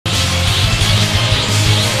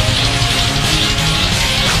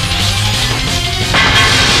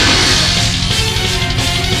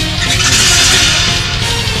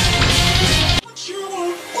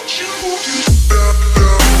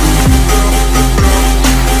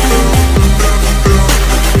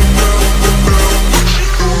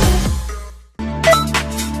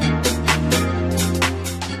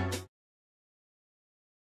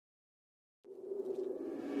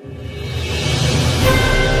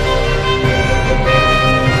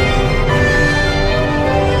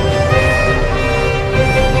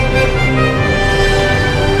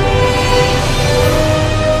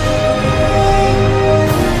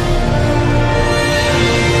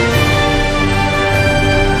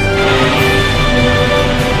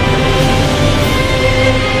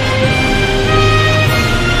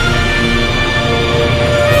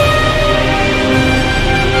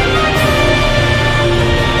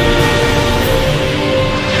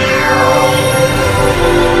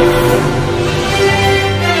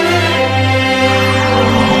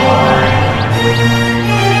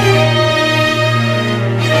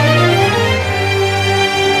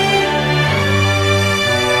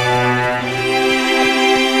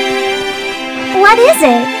What is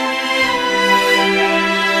it?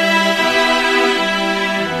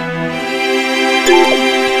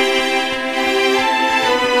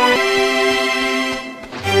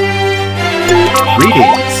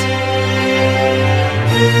 Greetings.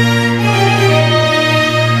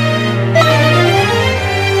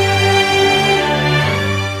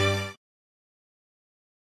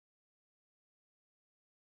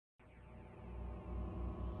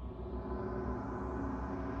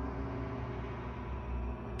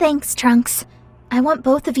 Thanks, Trunks. I want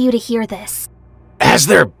both of you to hear this. Has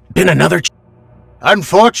there been another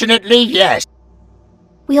Unfortunately, yes.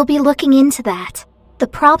 We'll be looking into that. The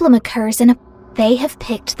problem occurs in a... They have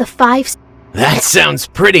picked the 5... That sounds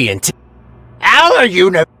pretty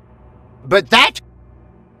Our But that...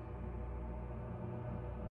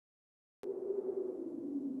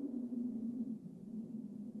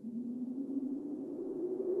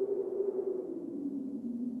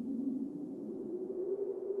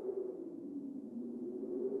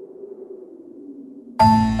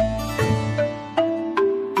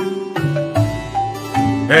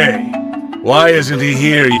 Hey, why isn't he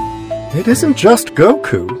here? It isn't just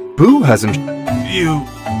Goku. Boo hasn't... You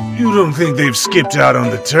don't think they've skipped out on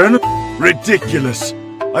the tournament? Ridiculous.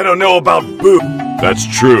 I don't know about Boo. That's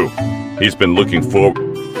true. He's been looking forward.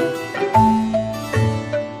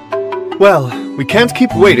 Well, we can't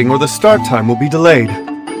keep waiting or the start time will be delayed.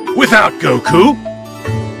 Without Goku?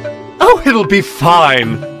 Oh, it'll be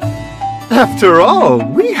fine. After all,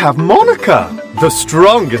 we have Monica, the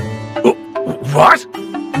strongest... What?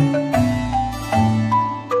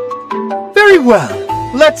 Very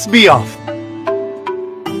well, let's be off.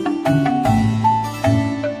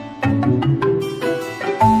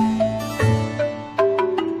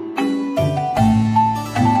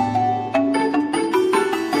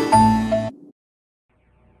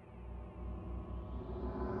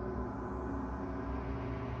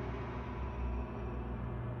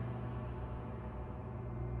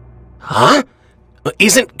 Huh?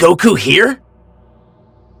 Isn't Goku here?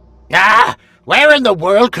 Ah! Where in the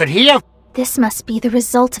world could he have... This must be the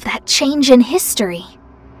result of that change in history.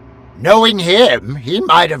 Knowing him, he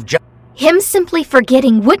might have just... Him simply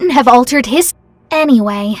forgetting wouldn't have altered his...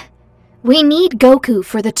 Anyway, we need Goku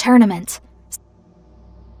for the tournament.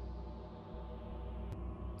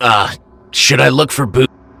 Should I look for Boo?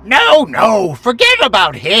 No, forget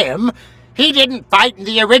about him. He didn't fight in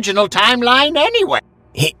the original timeline anyway.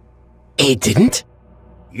 He didn't?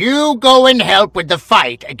 You go and help with the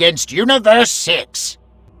fight against Universe 6.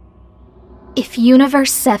 If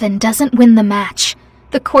Universe 7 doesn't win the match,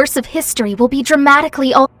 the course of history will be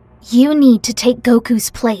dramatically altered. You need to take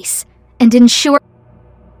Goku's place and ensure...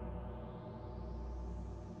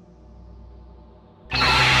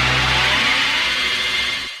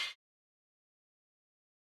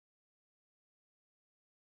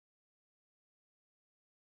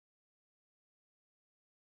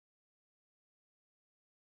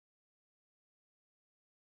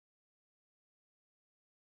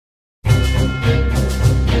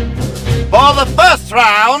 For the first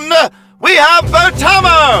round, we have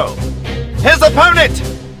Botamo! His opponent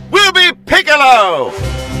will be Piccolo!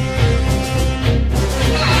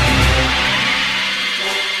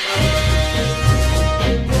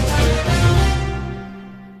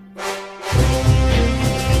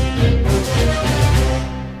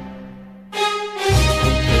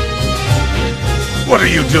 What are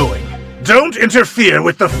you doing? Don't interfere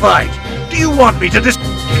with the fight. Do you want me to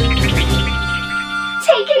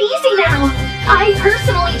Take it easy now! I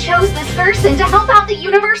personally chose this person to help out the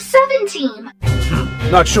Universe 7 team!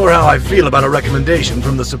 Not sure how I feel about a recommendation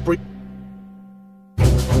from the Supreme...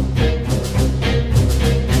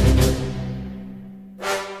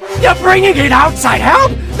 You're bringing in outside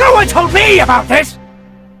help? No one told me about this!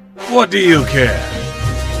 What do you care?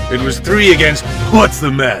 It was 3 against... What's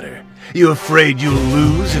the matter? You afraid you'll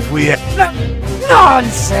lose if we...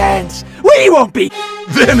 Nonsense! We won't be...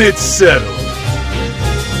 Then it's settled.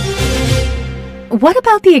 What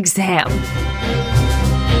about the exam?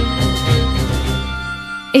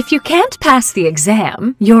 If you can't pass the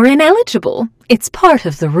exam, you're ineligible. It's part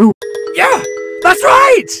of the rule. Yeah, that's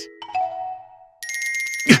right!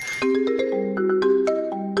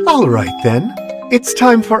 All right then, it's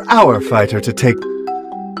time for our fighter to take...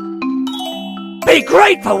 Be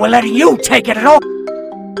grateful we're letting you take it at all!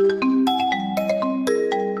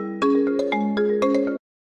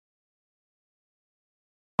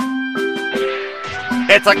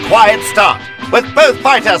 It's a quiet start, with both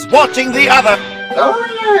fighters watching the other. Oh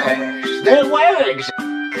yes, their legs.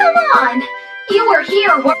 Come on! You were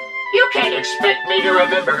here You can't expect me to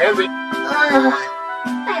remember every...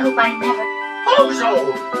 I hope I never... Ozo!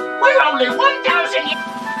 We're only 1,000 years.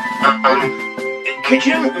 Could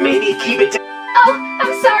you maybe keep it down? Oh,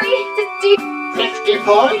 I'm sorry. 50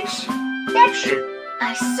 points? That's it.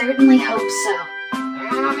 I certainly hope so.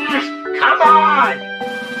 Come on!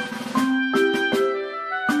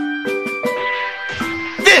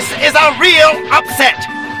 This is a real upset!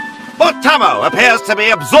 Botamo appears to be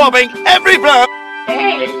absorbing every blow.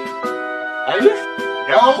 Hey!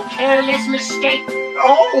 No careless mistake.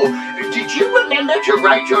 Oh, did you remember to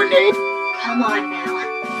write your name? Come on now.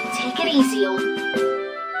 Take it easy, old...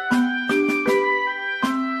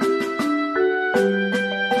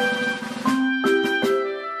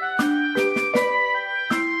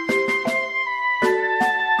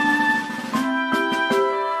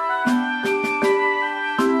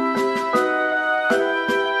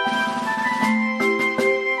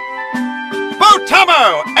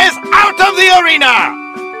 Botamo is out of the arena!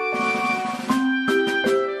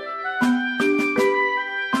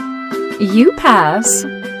 You pass.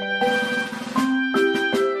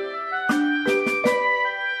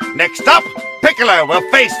 Next up, Piccolo will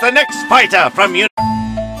face the next fighter from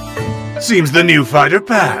Seems the new fighter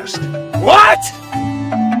passed. What?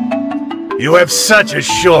 You have such a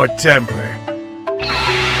short temper.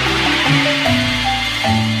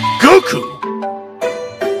 Goku!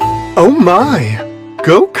 Oh my!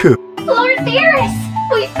 Goku! Lord Beerus!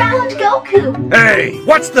 We found Goku! Hey,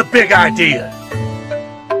 what's the big idea?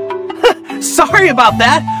 Sorry about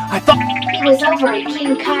that. I thought... He was over at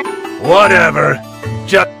King Kai. Whatever.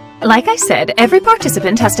 Just... Like I said, every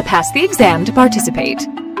participant has to pass the exam to participate.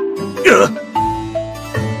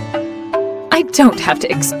 I don't have to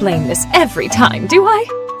explain this every time, do I?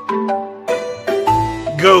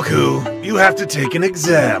 Goku, you have to take an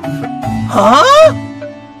exam. Huh?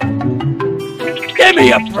 Give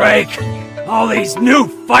me a break. All these new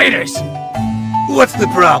fighters. What's the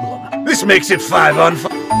problem? This makes it 5 on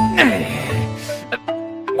 5.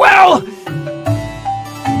 Well...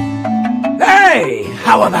 Hey,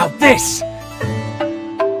 how about this?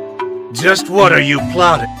 Just what are you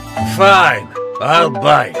plotting? Fine, I'll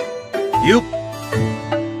bite. You...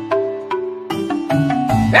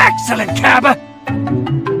 Excellent, Cabba!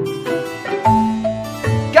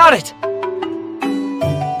 Got it!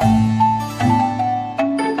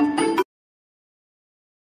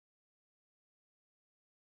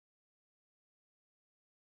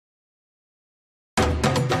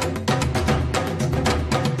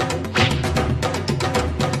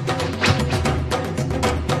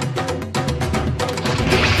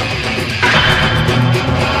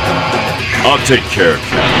 I'll take care of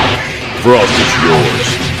you. Frost is yours.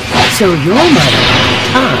 So you're my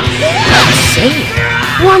insane.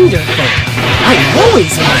 Wonderful. I'm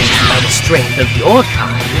always amazed by the strength of your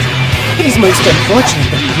kind. It is most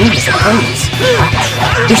unfortunate that you lose opponents.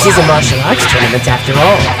 This is a martial arts tournament after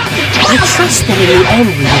all. I trust that in the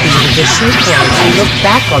end we will be able to shake hands and look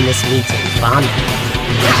back on this meeting fondly.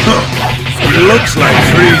 He looks like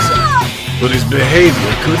Frieza, but his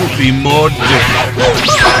behavior couldn't be more different.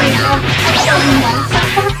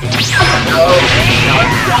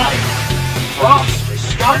 Frost is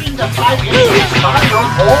starting to fight against Iron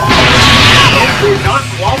War. If we're not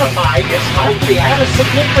qualified, this likely had a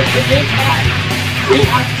significant impact. We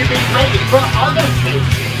have to be ready for other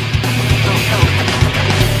cases.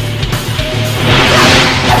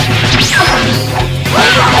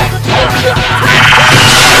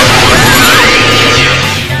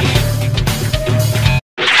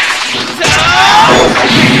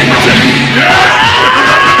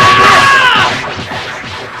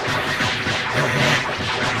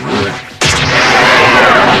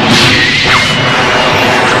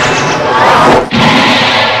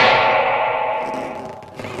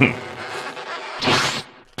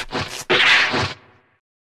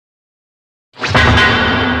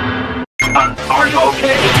 Are you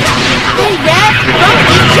okay? Hey, Rat! Don't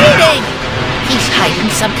be cheating! He's hiding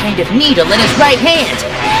some kind of needle in his right hand.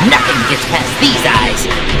 Nothing gets past these eyes.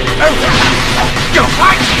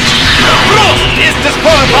 Frost is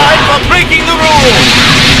disqualified for breaking the rules!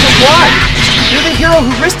 Why? You're the hero who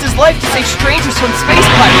risked his life to save strangers from space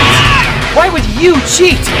pirates. Why would you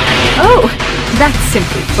cheat? Oh, that's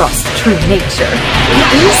simply Frost's true nature.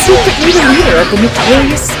 He is secretly the leader of the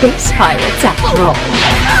notorious space pirates, after all.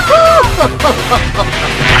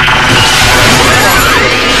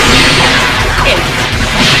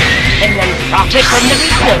 And then profit from the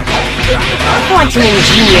research. What's an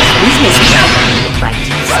ingenious businessman if I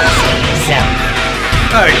do so myself?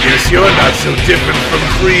 I guess you're not so different from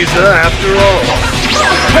Frieza after all.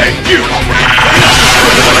 Hey, you!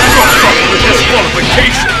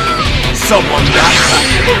 Disqualification! Someone that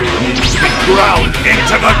needs to be ground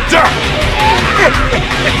into the dirt!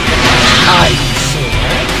 Are you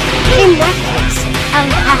sure? In that case, I'll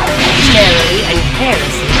have merrily and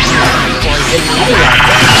carelessly poison the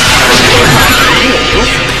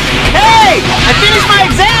Hey! I finished my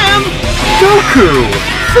exam! Goku!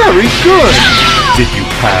 Very good! Did you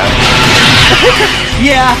pass?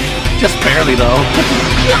 Yeah, just barely though.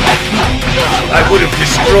 I would have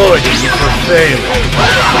destroyed you for failing.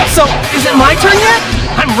 So, is it my turn yet?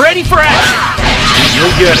 I'm ready for action!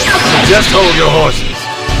 You'll get it, so just hold your horses.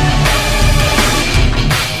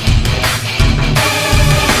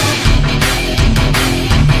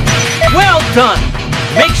 Well done!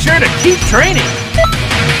 Make sure to keep training!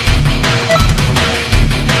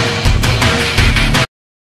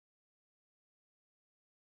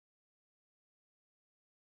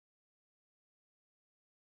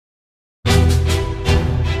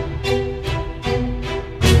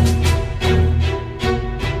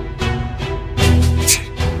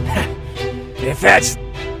 If that's...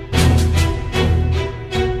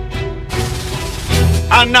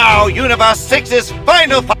 And now, Universe 6's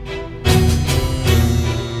final fight.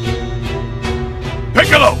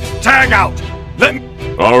 Piccolo, tag out! Let me...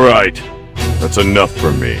 Alright, that's enough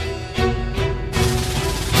for me.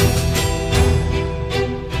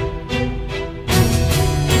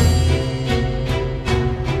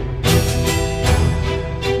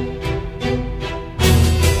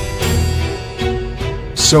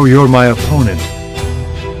 So you're my opponent.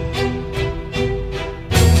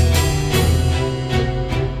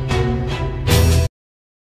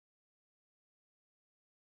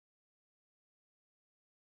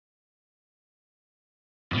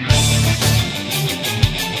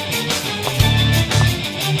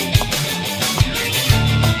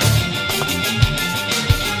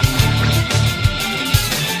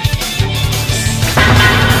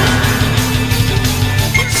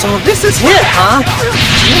 So this is it, huh?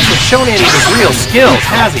 He hasn't shown any of his real skills,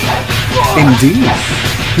 has he? Indeed.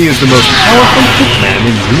 He is the most powerful hitman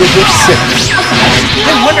in Universe 6.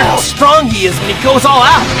 I wonder how strong he is when he goes all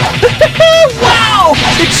out. Wow!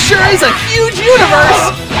 It sure is a huge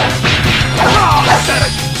universe!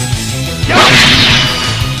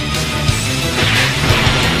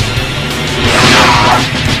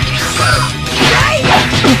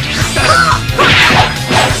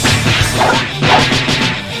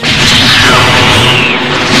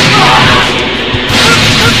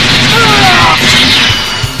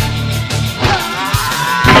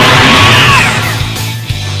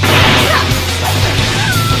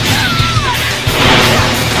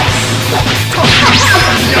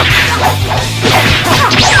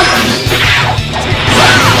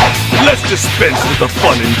 Let's dispense with the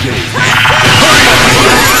fun and games.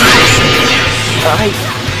 I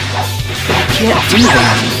can't do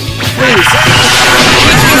that. Please,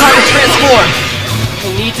 teach me how to transform.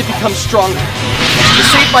 I need to become stronger. To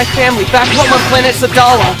save my family back home on planet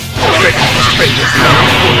Sadala.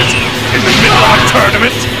 In the middle of a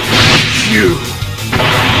tournament? You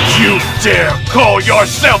dare call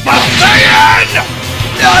yourself a Saiyan?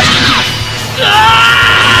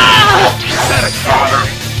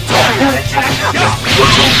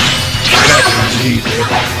 Jesus.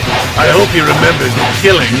 I hope he remembers that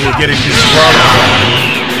killing will get him disqualified.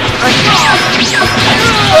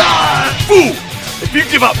 Fool! If you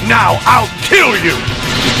give up now, I'll kill you!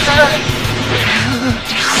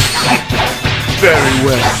 Very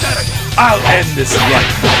well. I'll end this right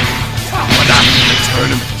now. But after the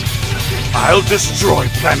tournament, I'll destroy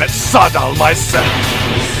planet Sadal myself.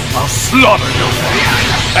 I'll slaughter you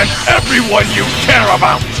and everyone you care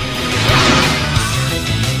about.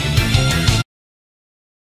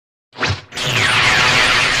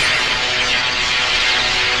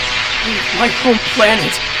 My home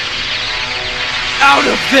planet. Out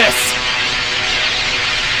of this!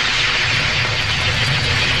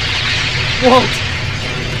 Won't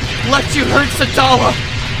let you hurt Sadala.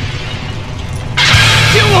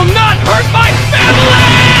 You will not hurt my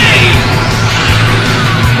family!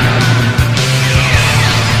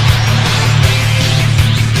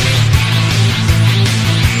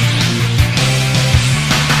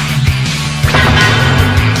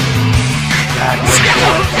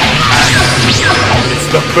 It's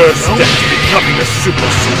the first step to becoming a Super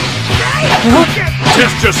Saiyan.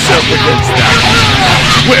 Test yourself against that.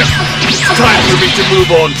 Well, it's time for me to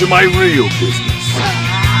move on to my real business.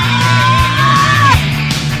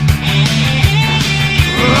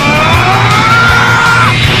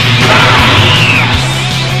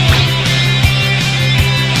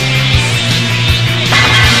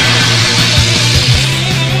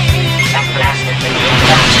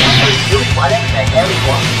 Whatever the hell he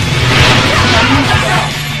wants.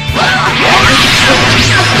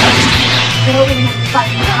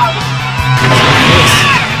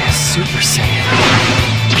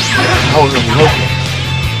 power of Awoken.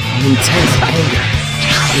 An intense anger.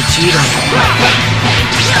 Vegeta.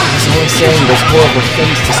 I was only saying those horrible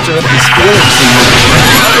things to stir up these feelings in me.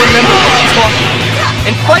 I'll remember what you taught me,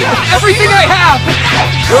 and fight with everything I have!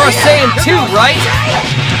 You're a Saiyan too, right?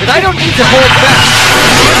 But I don't need to hold back.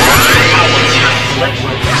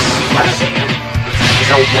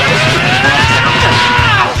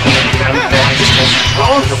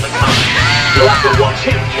 You'll have to watch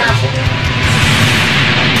him carefully.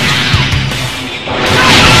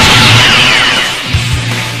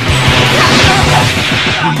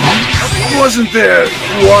 Wasn't there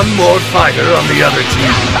one more fighter on the other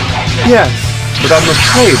team? Yes, but I'm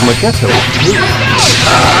afraid Mageto moved.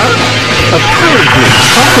 Apparently,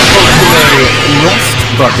 Papa called him a rust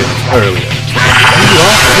bucket earlier. He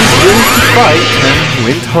lost his will to fight and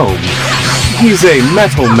went home. He's a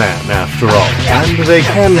metal man, after all, and they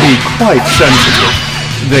can be quite sensitive.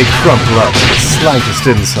 They crumple up at the slightest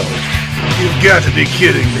insult. You've got to be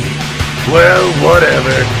kidding me. Well,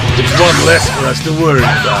 whatever. It's one less for us to worry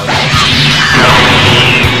about.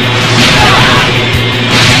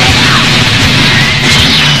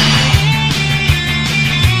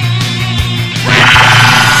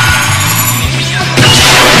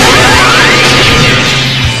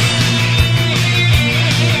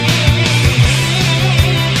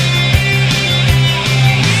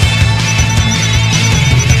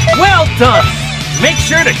 Well done! Make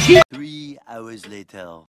sure to keep... 3 hours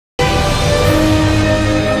later.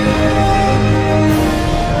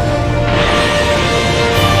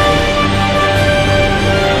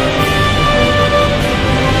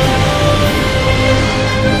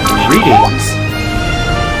 Greetings.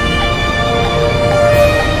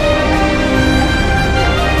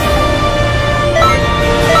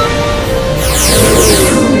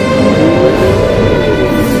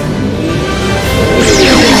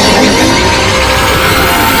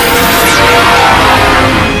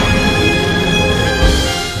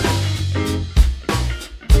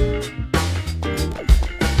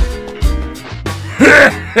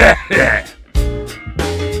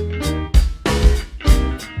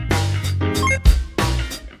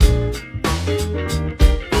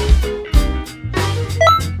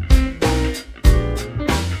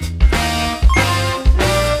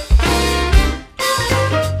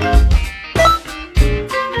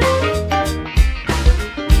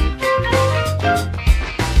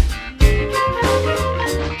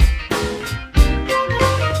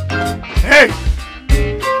 Hey!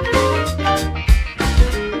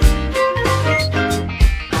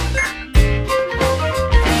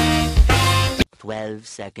 12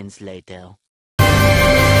 seconds later.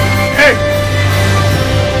 Hey!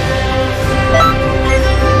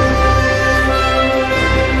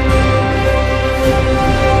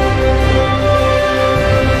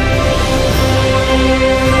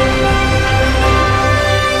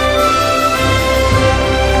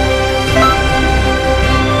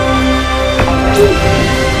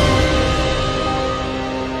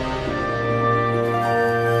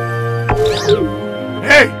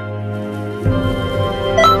 Hey!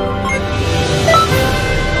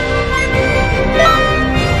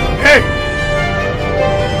 Hey!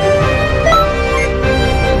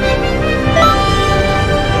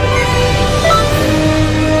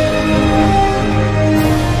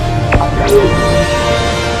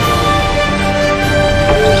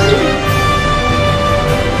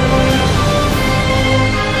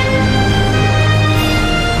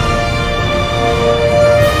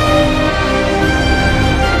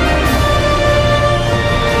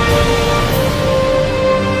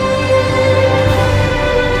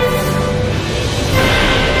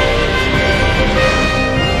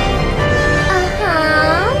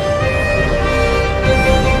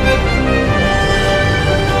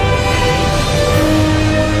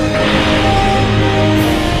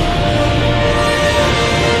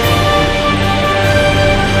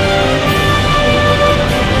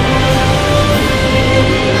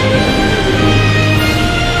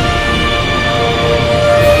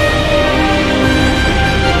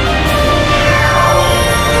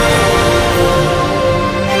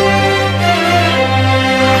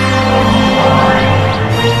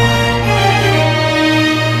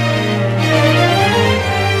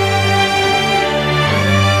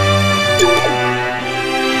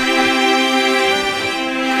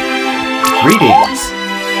 Greetings.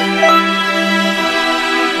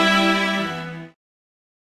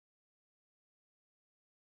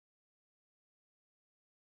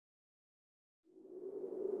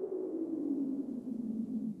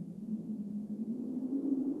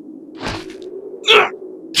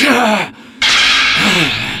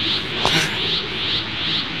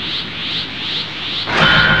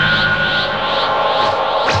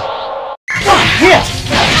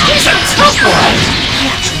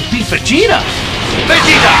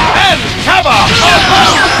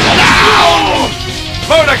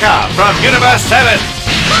 Monica from Universe 7.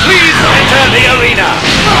 Please enter the arena.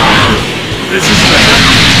 This is better.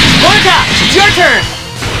 Monica, it's your turn!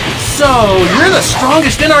 So, you're the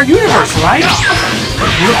strongest in our universe, right?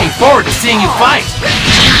 I'm looking forward to seeing you fight.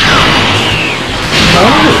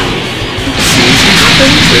 Oh, it seems he's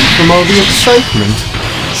fainted from all the excitement.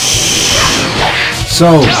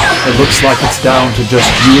 So, it looks like it's down to just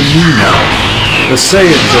you and me now. The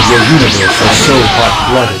Saiyans of your universe are so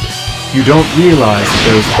hot-blooded. You don't realize that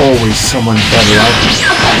there's always someone better out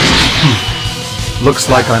there.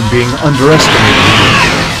 Looks like I'm being underestimated.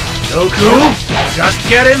 Goku, just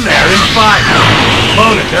get in there and fight.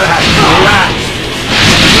 Monica has to relax.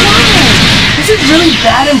 Is it really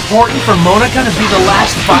that important for Monica to be the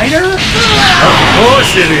last fighter? Of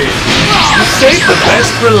course it is. You save the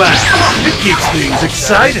best for last. It keeps things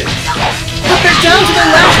exciting. But they're down to the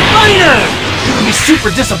last fighter! It would be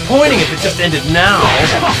super disappointing if it just ended now.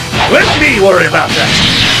 Let me worry about that.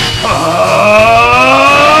 Oh!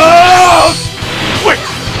 Wait,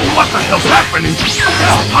 what the hell's happening?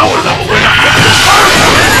 Our power level went up.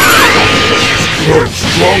 He's growing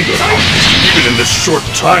stronger. Even in this short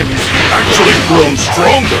time, he's actually grown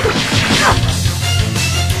stronger.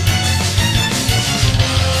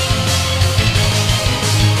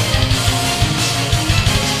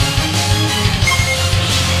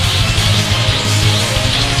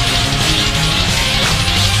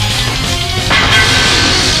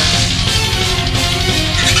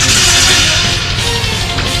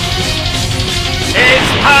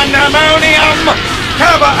 Pandemonium!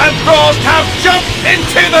 Kaba and Frost have jumped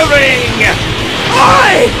into the ring!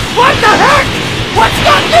 Oi! What the heck? What's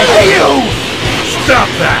gotten into you? Stop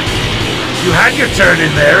that! You had your turn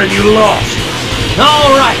in there and you lost.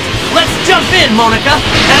 Alright, let's jump in, Monica.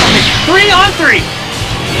 That'll make 3 on 3.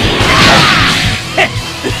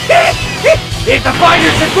 If the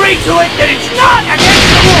fighters agree to it, then it's not against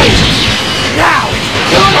the rules! Now it's the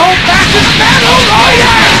good old-fashioned battle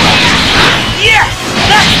royale! Yes!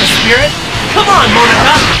 That's the spirit! Come on,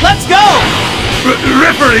 Monica! Let's go!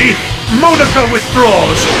 Referee, Monica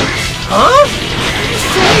withdraws. Huh? What are you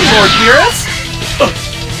saying, Lord Beerus?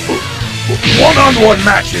 One-on-one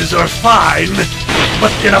matches are fine,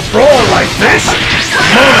 but in a brawl like this,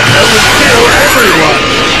 Monica will kill everyone.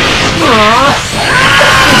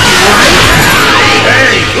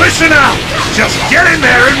 Hey, listen up! Just get in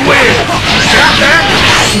there and win! Got that?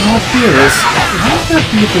 Lord Beerus, won't that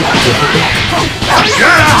be a bit difficult?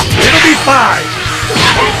 Shut up! It'll be fine!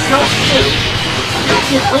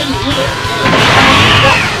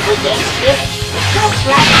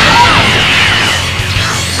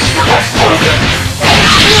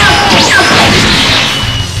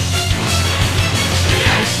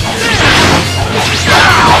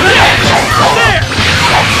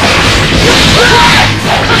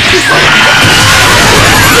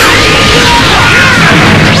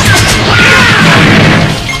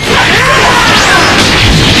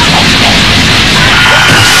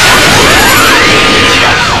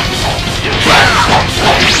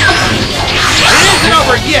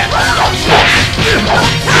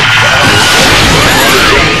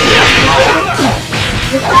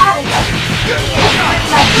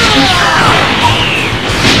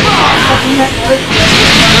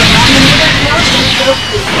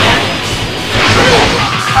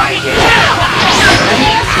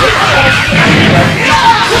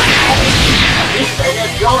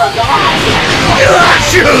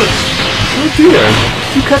 Oh dear,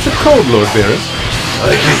 you catch a cold, Lord Beerus.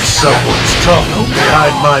 I think someone's talking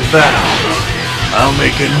behind my back. I'll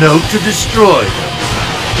make a note to destroy them.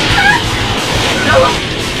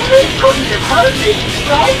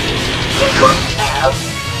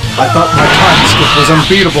 I thought my time skip was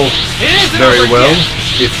unbeatable. Very well.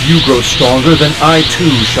 If you grow stronger, then I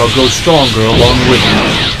too shall grow stronger along with you.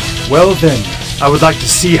 Well then, I would like to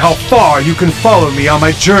see how far you can follow me on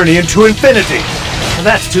my journey into infinity.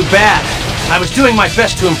 That's too bad. I was doing my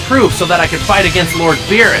best to improve so that I could fight against Lord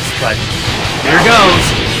Beerus, but here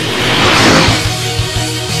goes.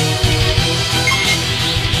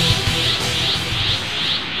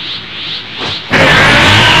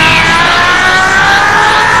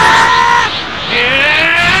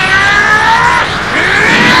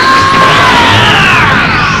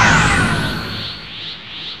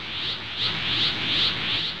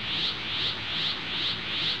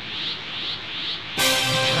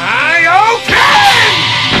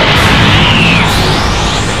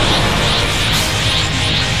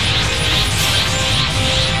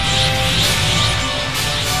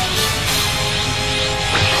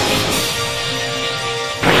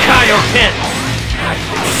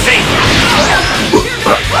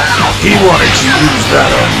 He wanted to use that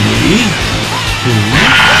on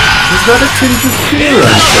me? is that a tinge of fear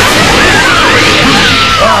I'm sensing?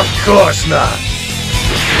 Of course not.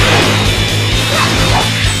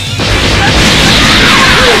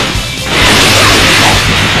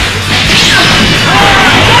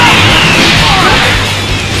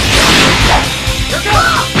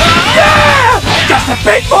 Just a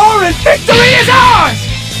bit more and victory is ours!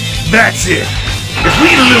 That's it. If we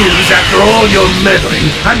lose after all your meddling,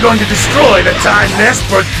 I'm going to destroy the Time Nest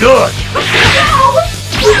for good. No!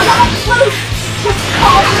 We won't lose! Just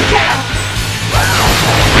calm down!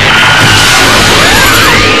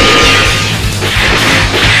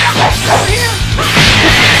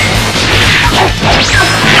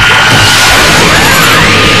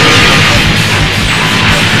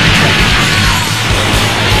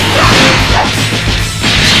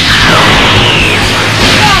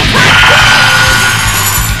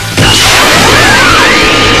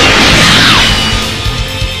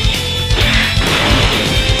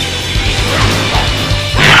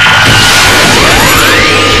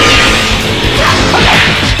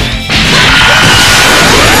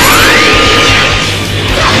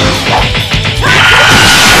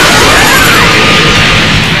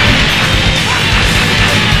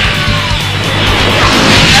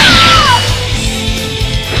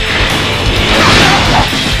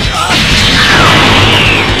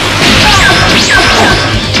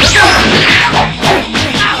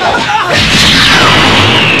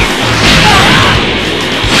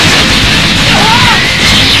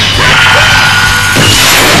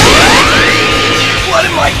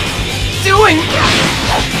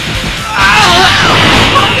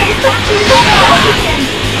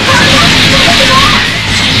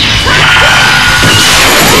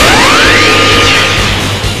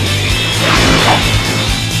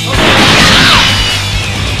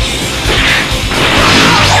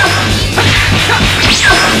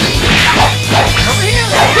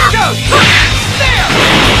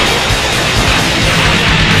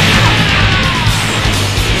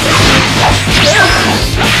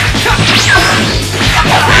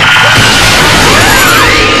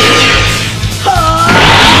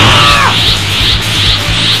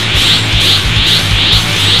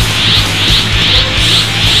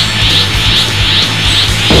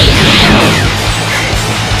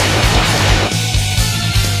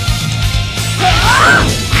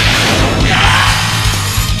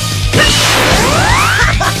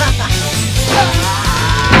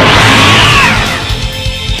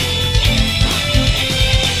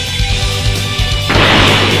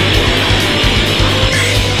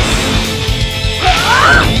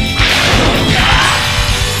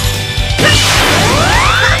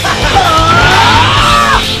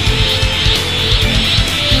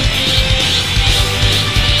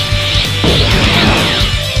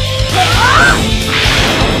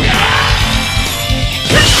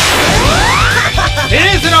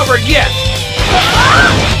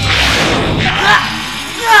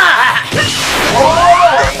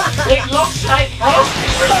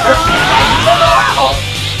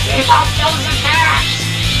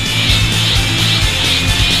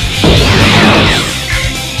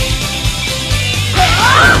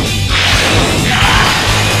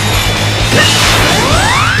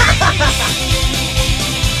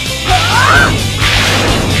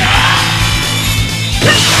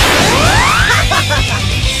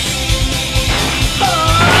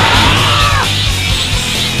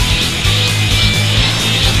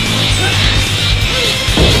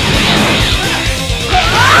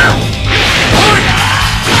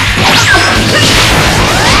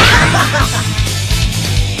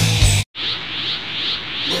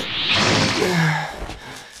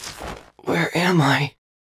 Where am I?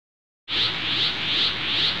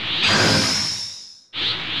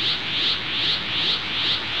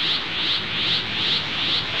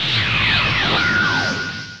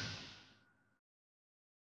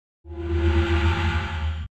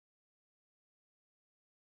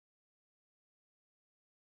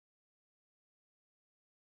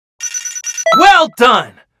 Well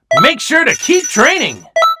done! Make sure to keep training!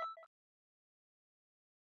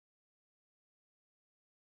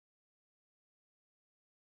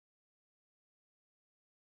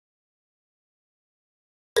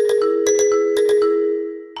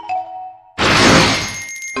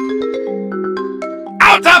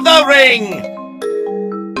 Out of the ring!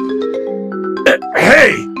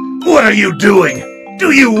 Hey! What are you doing?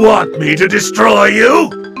 Do you want me to destroy you?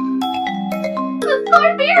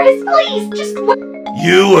 Lord Beerus, please, just wait.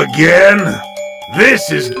 You again?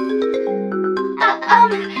 This is...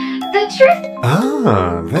 The truth...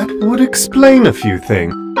 Ah, that would explain a few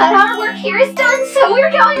things. But our work here is done, so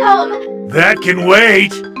we're going home. That can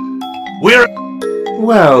wait. We're...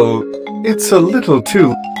 Well, it's a little too...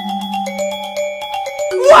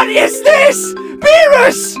 What is this?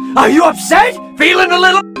 Beerus! Are you upset? Feeling a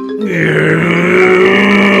little...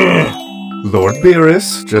 Lord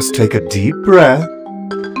Beerus, just take a deep breath.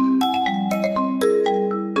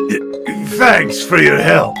 Thanks for your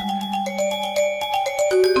help.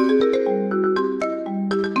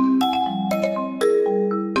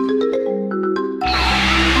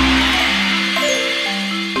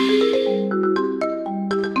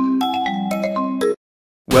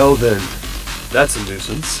 Well then, that's a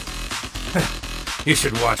nuisance. You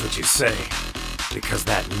should watch what you say, because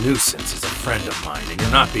that nuisance is a friend of mine, and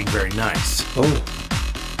you're not being very nice. Oh,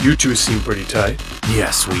 you two seem pretty tight.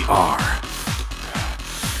 Yes, we are.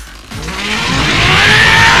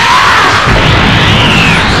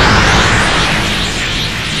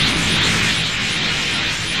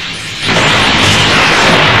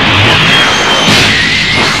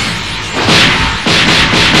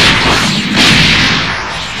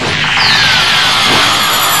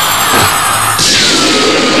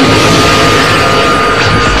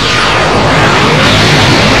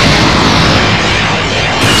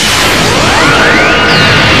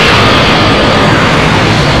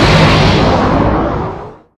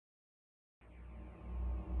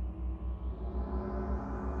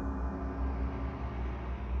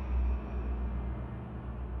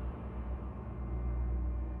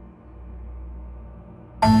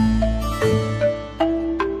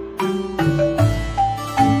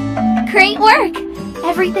 Great work!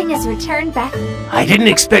 Everything is returned back. I didn't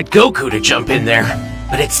expect Goku to jump in there,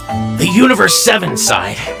 but it's the Universe 7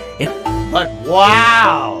 side. But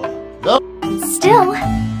wow! Still,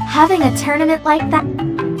 having a tournament like that...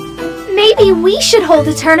 Maybe we should hold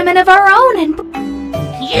a tournament of our own and...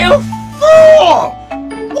 You fool!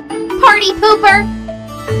 Party pooper!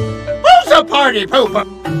 Who's a party pooper?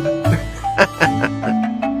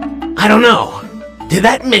 I don't know. Did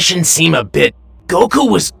that mission seem a bit...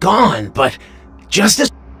 Goku was gone, but just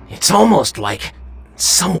as... It's almost like...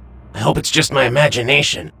 I hope it's just my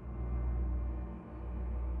imagination.